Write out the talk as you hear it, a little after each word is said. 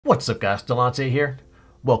What's up guys, Delont'e here.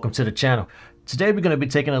 Welcome to the channel. Today we're going to be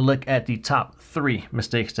taking a look at the top 3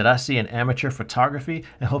 mistakes that I see in amateur photography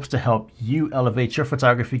in hopes to help you elevate your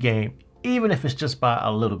photography game, even if it's just by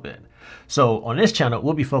a little bit. So on this channel,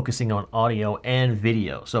 we'll be focusing on audio and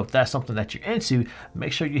video. So if that's something that you're into,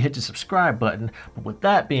 make sure you hit the subscribe button. But with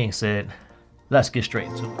that being said, let's get straight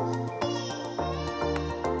into it.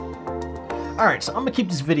 Alright, so I'm going to keep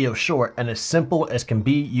this video short and as simple as can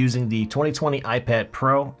be using the 2020 iPad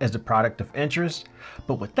Pro as the product of interest.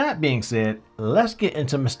 But with that being said, let's get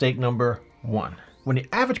into mistake number 1. When the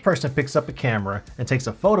average person picks up a camera and takes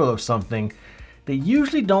a photo of something, they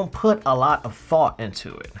usually don't put a lot of thought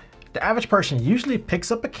into it. The average person usually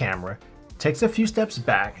picks up a camera, takes a few steps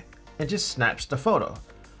back, and just snaps the photo,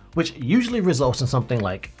 which usually results in something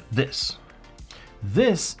like this.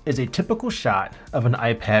 This is a typical shot of an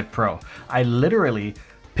iPad Pro. I literally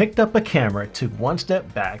picked up a camera, took one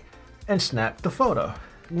step back, and snapped the photo.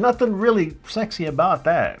 Nothing really sexy about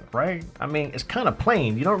that, right? I mean, it's kind of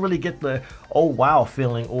plain. You don't really get the oh wow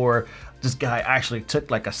feeling, or this guy actually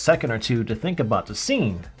took like a second or two to think about the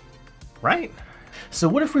scene, right? So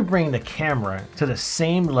what if we bring the camera to the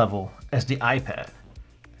same level as the iPad?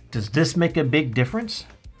 Does this make a big difference?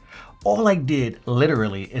 All I did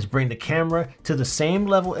literally is bring the camera to the same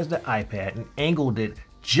level as the iPad and angled it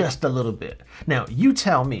just a little bit. Now you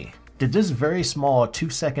tell me, did this very small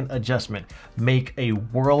 2-second adjustment make a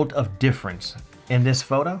world of difference in this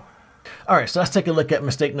photo? All right, so let's take a look at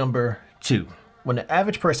mistake number 2. When the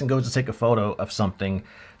average person goes to take a photo of something,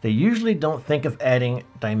 they usually don't think of adding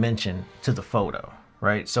dimension to the photo,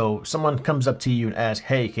 right? So someone comes up to you and asks,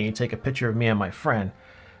 hey, can you take a picture of me and my friend?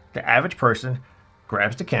 The average person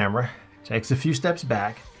grabs the camera, takes a few steps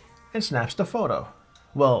back, and snaps the photo.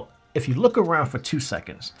 Well, if you look around for 2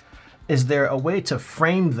 seconds, is there a way to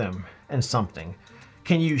frame them in something?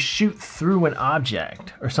 Can you shoot through an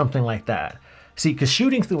object or something like that? See, because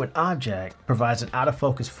shooting through an object provides an out of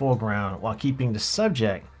focus foreground while keeping the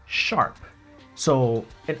subject sharp. So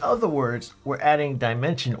in other words, we're adding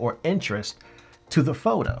dimension or interest to the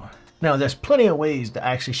photo. Now, there's plenty of ways to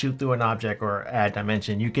actually shoot through an object or add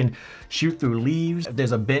dimension. You can shoot through leaves. If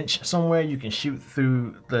there's a bench somewhere, you can shoot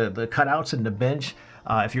through the cutouts in the bench.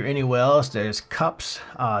 If you're anywhere else, there's cups,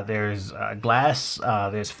 there's glass,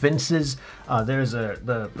 there's fences, there's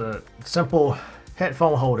the simple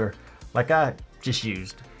headphone holder like I just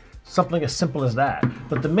used. Something as simple as that.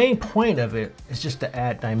 But the main point of it is just to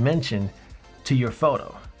add dimension to your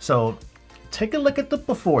photo. So take a look at the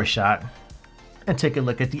before shot and take a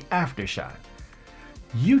look at the after shot.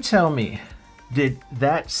 You tell me, did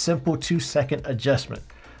that simple 2-second adjustment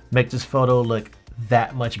make this photo look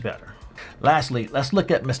that much better? Lastly, let's look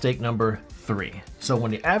at mistake number 3. So when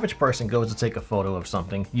the average person goes to take a photo of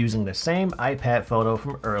something using the same iPad photo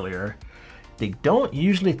from earlier, they don't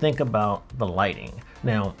usually think about the lighting.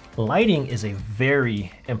 Now, lighting is a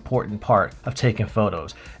very important part of taking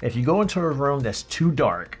photos. If you go into a room that's too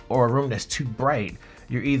dark or a room that's too bright,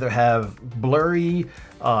 you either have blurry,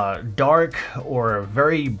 dark, or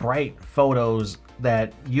very bright photos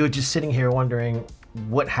that you're just sitting here wondering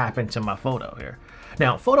what happened to my photo here.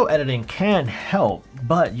 Now, photo editing can help,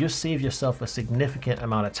 but you'll save yourself a significant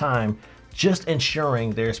amount of time just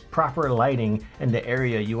ensuring there's proper lighting in the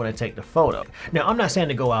area you want to take the photo. Now, I'm not saying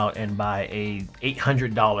to go out and buy a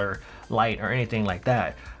 $800 light or anything like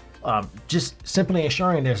that. Just simply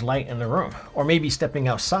ensuring there's light in the room, or maybe stepping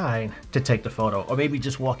outside to take the photo, or maybe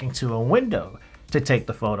just walking to a window to take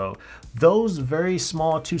the photo. Those very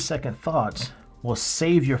small 2-second thoughts will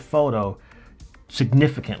save your photo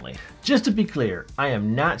significantly. Just to be clear, I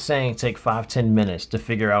am not saying take 5-10 minutes to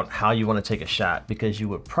figure out how you want to take a shot, because you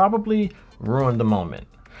would probably ruin the moment.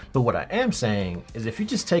 But what I am saying is, if you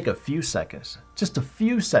just take a few seconds, just a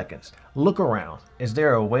few seconds, look around. Is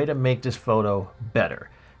there a way to make this photo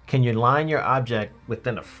better? Can you line your object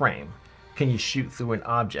within a frame? Can you shoot through an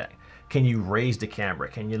object? Can you raise the camera?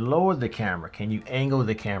 Can you lower the camera? Can you angle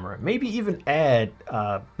the camera? Maybe even add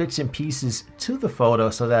bits and pieces to the photo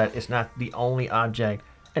so that it's not the only object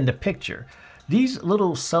in the picture. These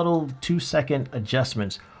little subtle 2-second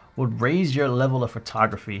adjustments would raise your level of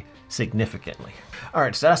photography significantly. All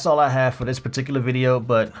right, so that's all I have for this particular video,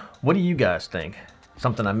 but what do you guys think?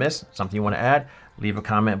 Something I missed? Something you want to add? Leave a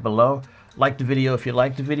comment below. Like the video if you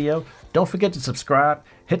liked the video. Don't forget to subscribe,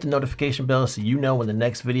 hit the notification bell so you know when the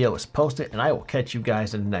next video is posted, and I will catch you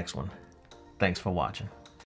guys in the next one. Thanks for watching.